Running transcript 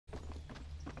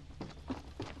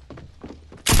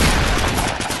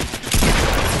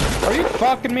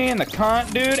fucking me in the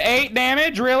cunt, dude. 8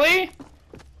 damage, really?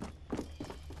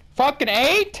 Fucking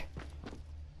 8?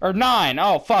 Or 9?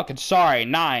 Oh, fucking sorry,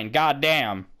 9.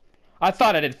 Goddamn. I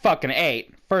thought it did fucking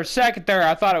 8. For a second there,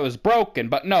 I thought it was broken,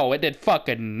 but no, it did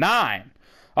fucking 9.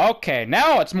 Okay,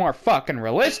 now it's more fucking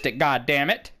realistic,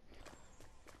 goddammit.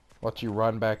 Let you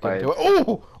run back into it.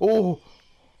 Oh! Oh!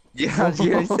 Yeah,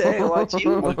 you're saying, watch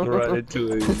you run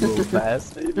into it, you little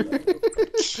bastard.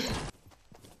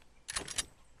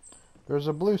 There's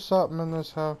a blue something in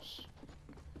this house.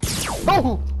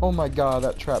 Oh! Oh my god,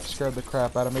 that trap scared the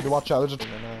crap out of me. Watch out, there's a...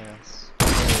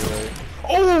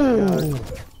 Oh!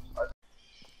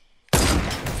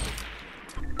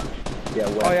 Yeah,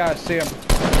 oh yeah, I see him.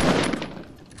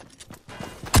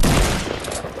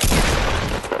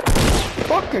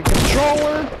 Fucking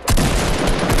controller!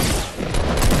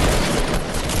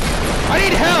 I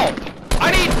need help!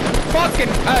 I need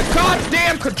fucking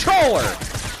goddamn controller!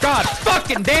 God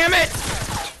fucking damn it!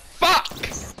 Fuck!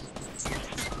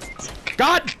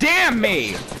 God damn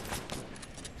me!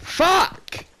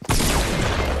 Fuck!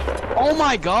 Oh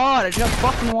my god, I just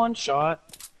fucking one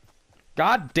shot.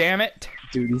 God damn it!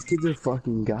 Dude, these kids are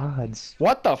fucking gods.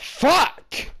 What the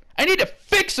fuck? I need to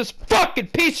fix this fucking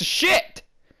piece of shit!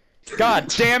 God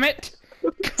damn it!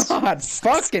 God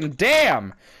fucking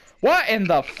damn! What in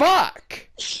the fuck?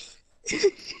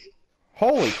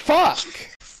 Holy fuck!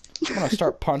 I'm gonna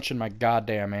start punching my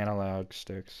goddamn analog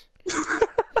sticks.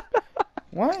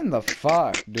 What in the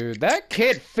fuck, dude? That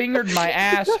kid fingered my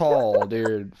asshole,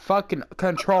 dude. Fucking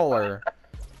controller.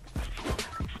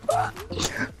 I'm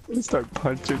gonna start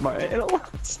punching my analog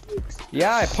sticks.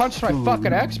 Yeah, I punched my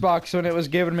fucking Xbox when it was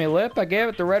giving me lip. I gave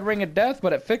it the red ring of death,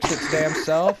 but it fixed its damn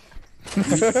self.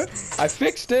 I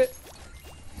fixed it.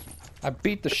 I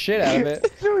beat the shit out of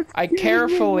it. I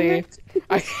carefully...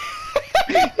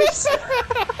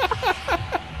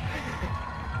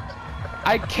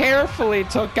 I carefully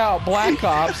took out Black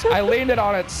Ops, I leaned it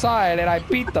on its side, and I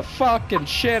beat the fucking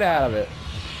shit out of it.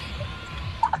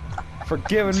 For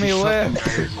giving me lip.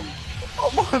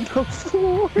 I'm on the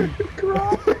floor,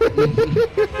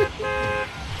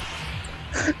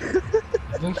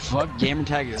 What the fuck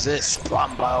gamertag is this?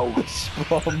 Splumbo.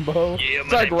 Splumbo? Yeah,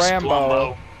 It's like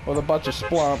Rambo with a bunch of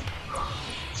splump.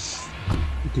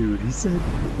 Dude, he said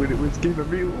when it was giving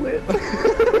me lit.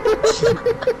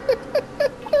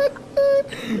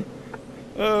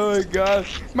 Oh my god.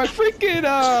 My freaking,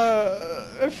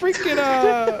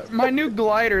 my new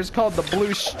glider is called the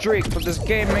Blue Streak, but this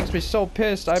game makes me so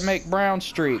pissed I make brown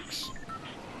streaks.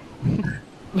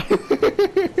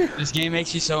 This game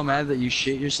makes you so mad that you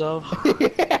shit yourself?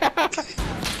 Yeah.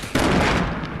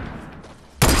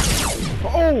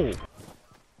 Oh!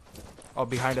 Oh,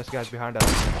 behind us, guys, behind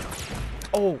us.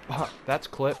 Oh, that's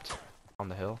clipped. On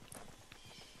the hill.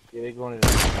 Yeah, they're going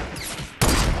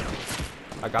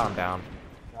I got him down.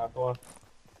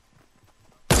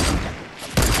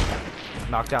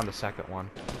 Knocked down the second one.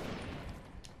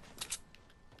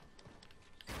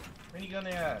 Minigun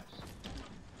their ass.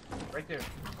 Right there.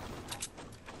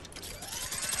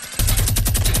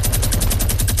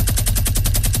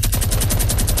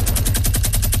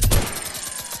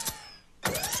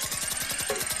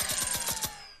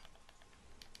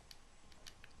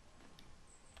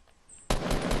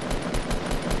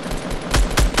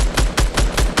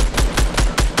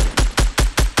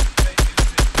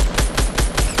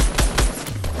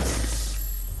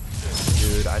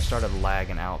 I started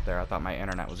lagging out there. I thought my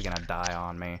internet was gonna die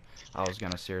on me. I was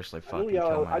gonna seriously fucking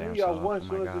kill my damn self. Oh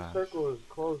my god. circle is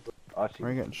closed. Where are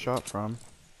you getting shot from?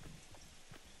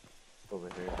 Over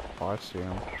here. Oh, I see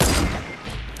him.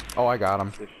 Oh, I got him.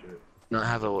 This shit. Not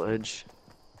have a ledge.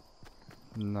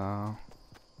 No.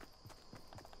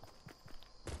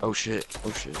 Oh shit.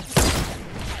 Oh shit.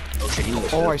 Oh shit. He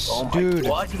was Dude,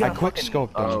 God. I quick scoped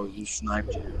him. Oh, you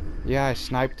sniped him. Yeah, I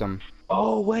sniped him.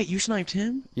 Oh wait, you sniped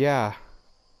him? Yeah.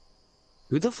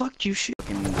 Who the fuck did you shoot?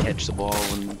 Fucking catch the ball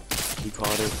when he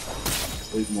caught it.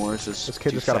 Luke Morris is This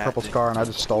kid too just got a fat purple to- scar and I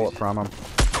just stole it from him.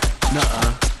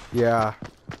 Nuh-uh. Yeah.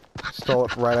 Stole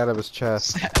it right out of his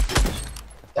chest.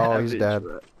 Oh, he's dead.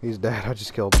 Savage, He's dead. I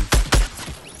just killed him.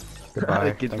 Goodbye.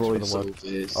 That kid's Thanks for really the so whip.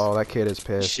 pissed. Oh, that kid is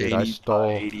pissed, dude. I Shady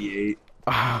stole. 88.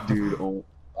 Dude, oh,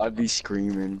 I'd be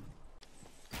screaming.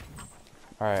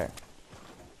 Alright.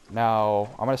 Now,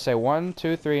 I'm gonna say 1,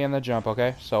 2, 3 in the jump,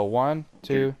 okay? So 1,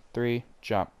 2, 3,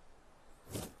 jump.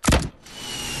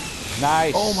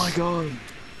 Nice! Oh my god.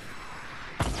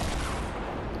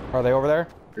 Are they over there?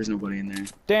 There's nobody in there.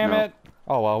 Damn No. it!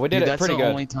 Oh well, we did Dude, it that's pretty the good.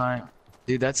 only time.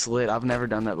 Dude, that's lit. I've never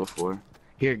done that before.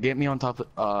 Here, get me on top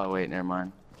of. Wait, never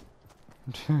mind.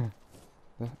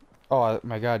 Oh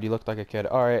my god, you look like a kid.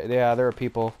 Alright, yeah, there are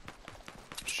people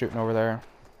shooting over there.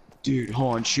 Dude,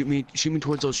 hold on. Shoot me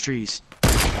towards those trees.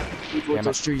 Shoot me towards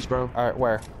those trees, bro. Alright,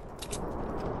 where?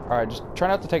 Alright, just try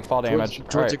not to take fall damage.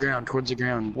 Towards the ground, towards the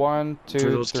ground. 1,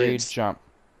 2, 3, kids. jump.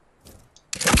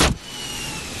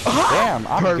 Damn,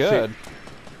 I'm Perfect. good.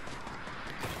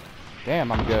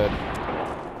 Damn, I'm good.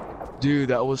 Dude,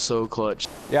 that was so clutch.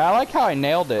 Yeah, I like how I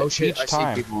nailed it Oh shit, each I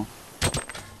time. see people.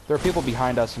 There are people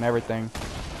behind us and everything.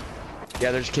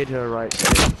 Yeah, there's a kid to the right.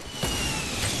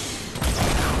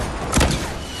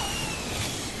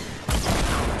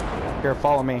 Here,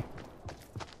 follow me.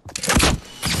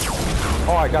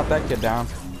 Oh, I got that kid down.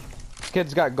 This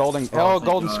kid's got golden. Oh, thank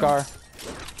golden God. scar.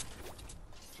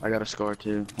 I got a scar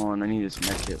too. Hold on, I need this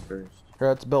med kit first. Here,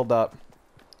 let's build up.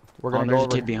 We're gonna There's go a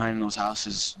over. kid behind those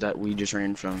houses that we just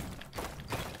ran from.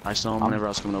 I saw him whenever I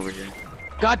was coming over here.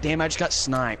 God damn, I just got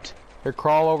sniped. Here,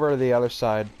 crawl over to the other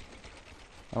side.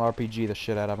 I'll RPG the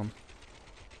shit out of him.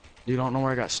 Dude, I don't know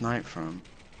where I got sniped from.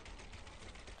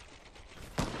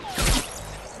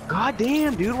 God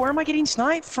damn, dude, where am I getting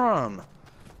sniped from?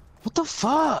 What the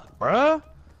fuck, bruh?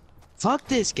 Fuck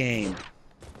this game.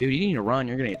 Dude, you need to run,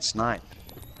 you're gonna get sniped.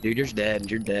 Dude, you're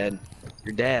dead, you're dead.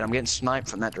 You're dead, I'm getting sniped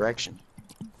from that direction.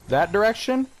 That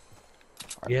direction?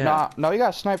 Yeah. Nah, no, you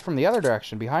got sniped from the other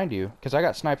direction behind you. Because I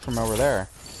got sniped from over there.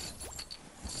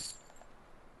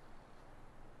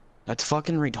 That's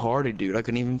fucking retarded, dude. I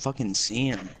couldn't even fucking see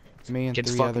him. Me and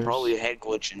Kid's three fucking others. probably head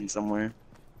glitching somewhere.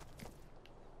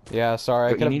 Yeah,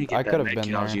 sorry, But you need to I get could that have med been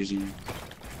kit I was there. using.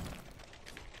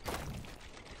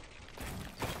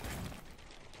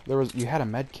 You had a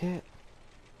med kit?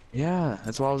 Yeah,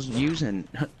 that's what I was using.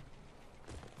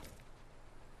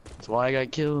 That's why I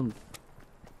got killed.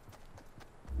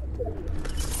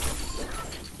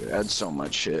 Dude, I had so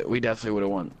much shit. We definitely would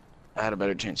have won. I had a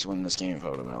better chance to win this game if I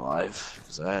would have been alive.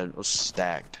 Because I was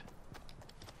stacked.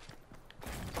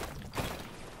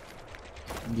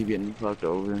 You getting fucked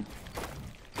over.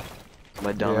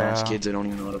 By dumbass Yeah. kids that don't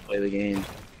even know how to play the game.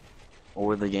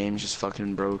 Or the game's just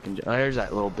fucking broken. Oh, there's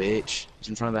that little bitch. He's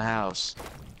in front of the house.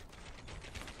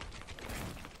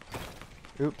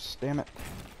 Oops, damn it.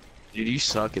 Dude, you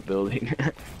suck at building.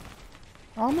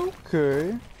 I'm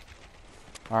okay.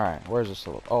 Alright, where's this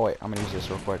little... Oh wait, I'm gonna use this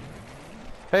real quick.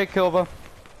 Hey, Kilva.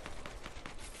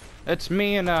 It's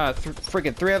me and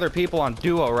freaking 3 other people on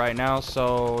duo right now,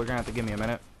 so you're gonna have to give me a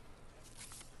minute.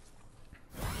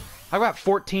 I got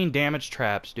 14 damage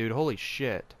traps, dude. Holy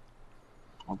shit.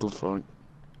 What the fuck?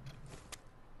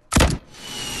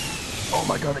 Oh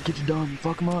my god, I get you done.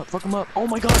 Fuck him up, fuck him up. Oh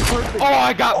my god, perfect. Oh,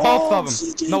 I got both of them.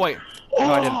 CJ. No, wait. No,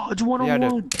 I didn't. It's one Yeah, I on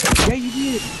did. one. Yeah, you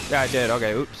did. Yeah, I did.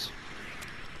 Okay, oops.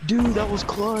 Dude, that was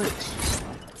clutch.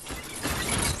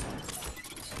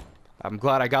 I'm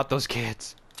glad I got those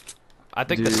kids. I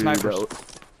think the Dude, snipers...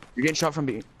 You're getting shot from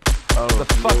behind. Oh, The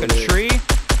fucking yeah. tree?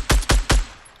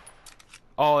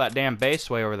 Oh, that damn base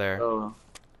way over there. Oh.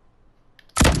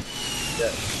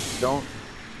 Yeah, don't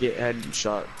get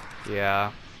headshot.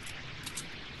 Yeah.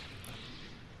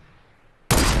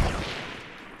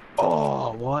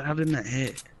 Oh, what? How didn't that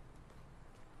hit?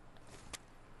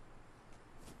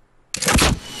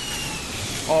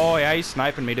 Oh, yeah, he's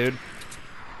sniping me, dude.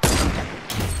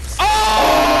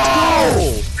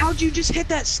 Oh! How'd you just hit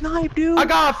that snipe, dude? I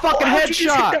got a fucking How'd you just hit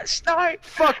headshot! that snipe?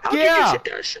 Fuck How'd you yeah! just hit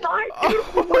that snipe, dude?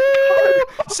 Oh,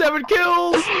 7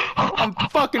 kills! I'm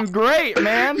fucking great,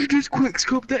 man! You just quick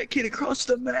scope that kid across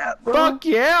the map, bro. Fuck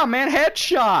yeah, man,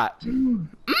 headshot!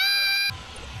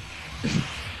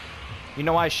 You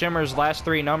know why Shimmer's last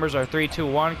 3 numbers are 3, 2,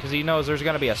 1? Because he knows there's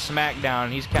gonna be a smackdown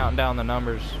and he's counting down the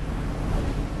numbers.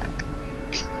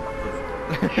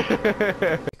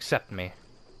 Accept me.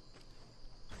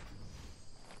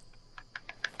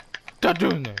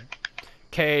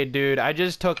 Okay, dude, I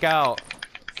just took out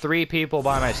 3 people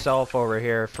by myself over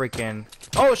here. Freaking.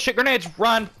 Oh shit! Grenades!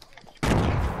 Run!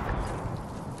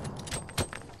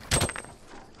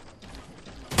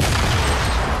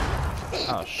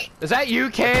 Oh is that you,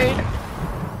 Cade?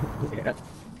 Yeah.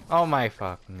 Oh my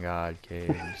fucking god, Cade!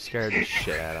 You scared the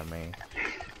shit out of me.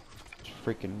 It's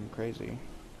freaking crazy.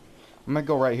 I'm gonna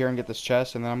go right here and get this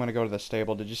chest, and then I'm gonna go to the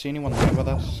stable. Did you see anyone land with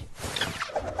us?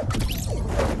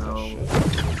 No.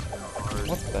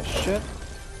 What the shit?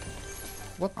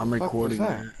 What the I'm fuck recording was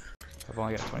that? I've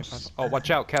only got 25. Oh,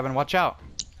 watch out, Kevin! Watch out!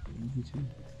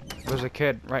 There's a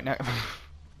kid right now.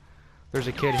 There's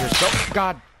a kid here. Oh,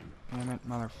 God! Damn it,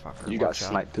 motherfucker! You got Watch out.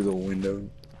 sniped through the window.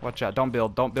 Watch out! Don't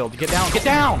build! Don't build! Get down! Get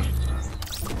down!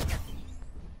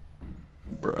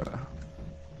 Bruh.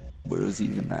 Where was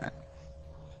even that?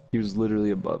 He was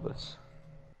literally above us.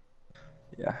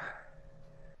 Yeah.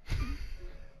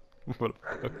 What?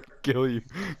 Kill you!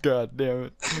 God damn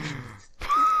it!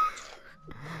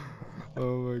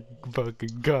 Oh my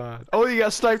fucking god. Oh, you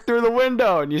got sniped through the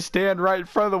window and you stand right in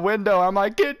front of the window. I'm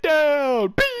like, get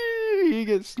down! Bee! He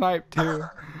gets sniped too.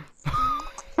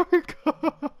 Oh my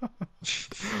god.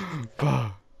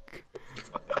 Fuck.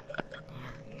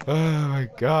 Oh my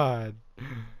god.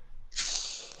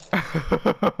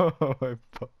 Oh my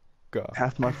fuck god.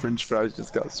 Half my French fries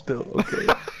just got spilled. Okay.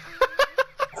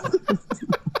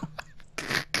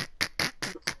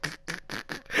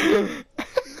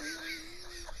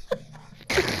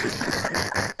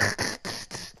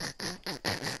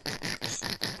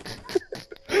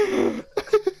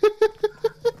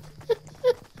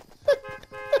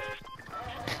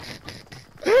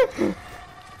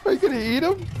 Are you gonna eat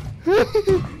them?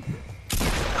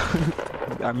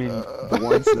 I mean, the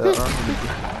ones that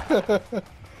are.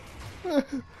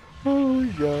 Oh my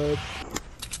god.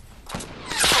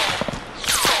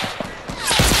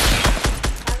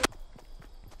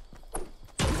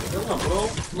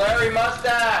 Larry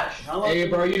Mustache! Hey,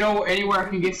 bro, you know anywhere I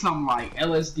can get some, like,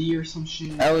 LSD or some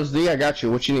shit? LSD, I got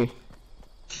you. What you need?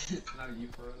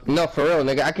 No, for real,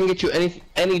 nigga. I can get you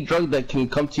any drug that can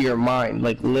come to your mind,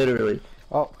 like literally.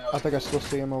 Oh, I think I still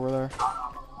see him over there.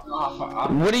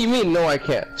 What do you mean? No, I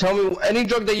can't. Tell me any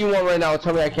drug that you want right now.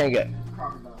 Tell me I can't get.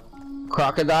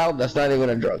 Crocodile? That's not even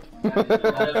a drug.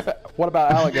 What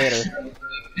about alligator?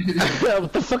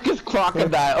 What the fuck is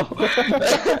crocodile?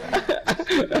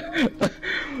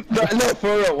 No,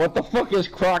 for real. What the fuck is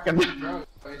crocodile?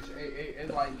 It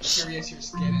like deteriorates your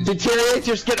skin. Deteriorates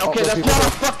your skin? Okay, that's not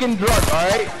a fucking drug,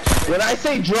 alright? When I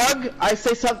say drug, I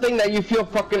say something that you feel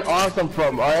fucking awesome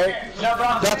from, alright?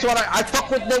 That's what I fuck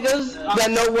with niggas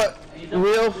that know what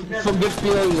real for good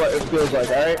feeling what it feels like,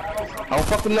 alright? I don't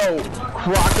fucking know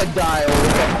crocodile,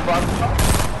 what the fuck?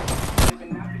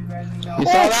 You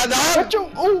saw that,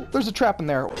 dog? Oh, there's a trap in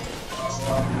there.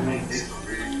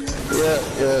 Yeah.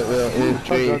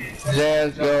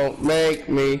 Jams gon' make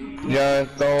me.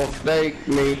 Just don't make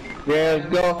me. Jams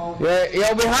go. Yeah,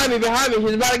 yo, behind me.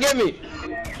 He's about to get me.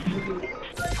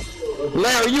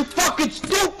 Larry, you fucking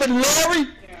stupid, Larry.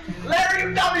 Larry,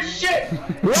 you dumb as shit!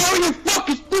 Larry, you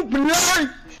fucking stupid, Larry.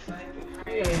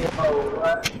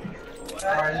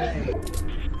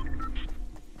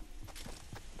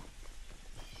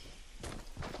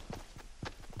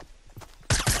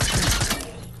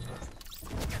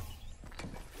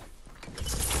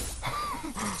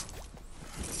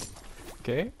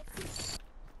 Okay.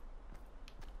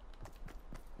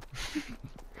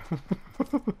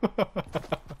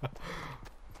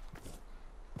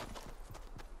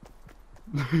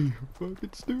 You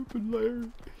fucking stupid,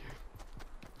 Larry.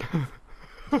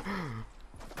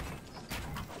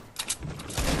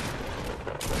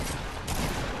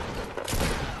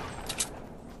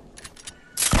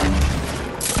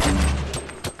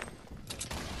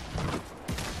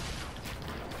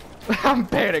 I'm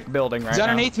panic building right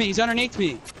now. He's underneath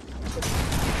me.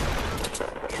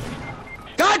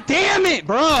 God damn it,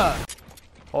 bruh!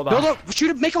 Hold on. Build up,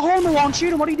 shoot him, make a hole in the wall and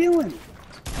shoot him, what are you doing?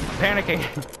 Panicking.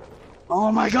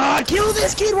 Oh my god, kill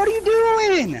this kid, what are you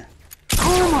doing?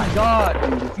 Oh my god,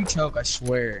 dude, if you choke, I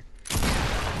swear.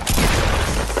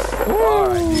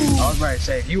 Alright, dude, I was about to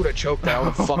say, if you would've choked that, I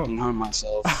would've fucking hung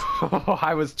myself.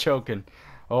 I was choking.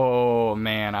 Oh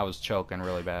man, I was choking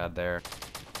really bad there.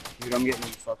 Dude, I'm getting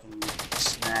fucking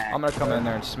smacked. I'm gonna come in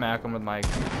there and smack him with my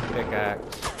pickaxe.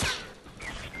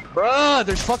 Bruh,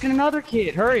 there's fucking another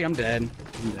kid. Hurry, I'm dead.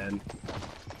 I'm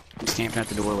just camping at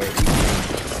the door waiting.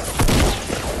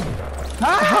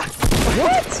 Ah!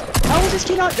 What? How is this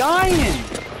kid not dying?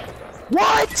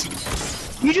 What?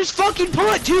 You just fucking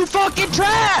put 2 fucking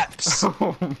traps!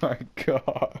 Oh my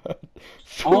god.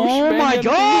 Oh my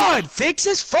god! Fix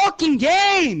this fucking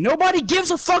game! Nobody gives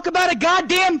a fuck about a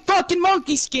goddamn fucking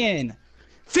monkey skin!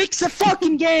 Fix the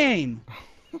fucking game!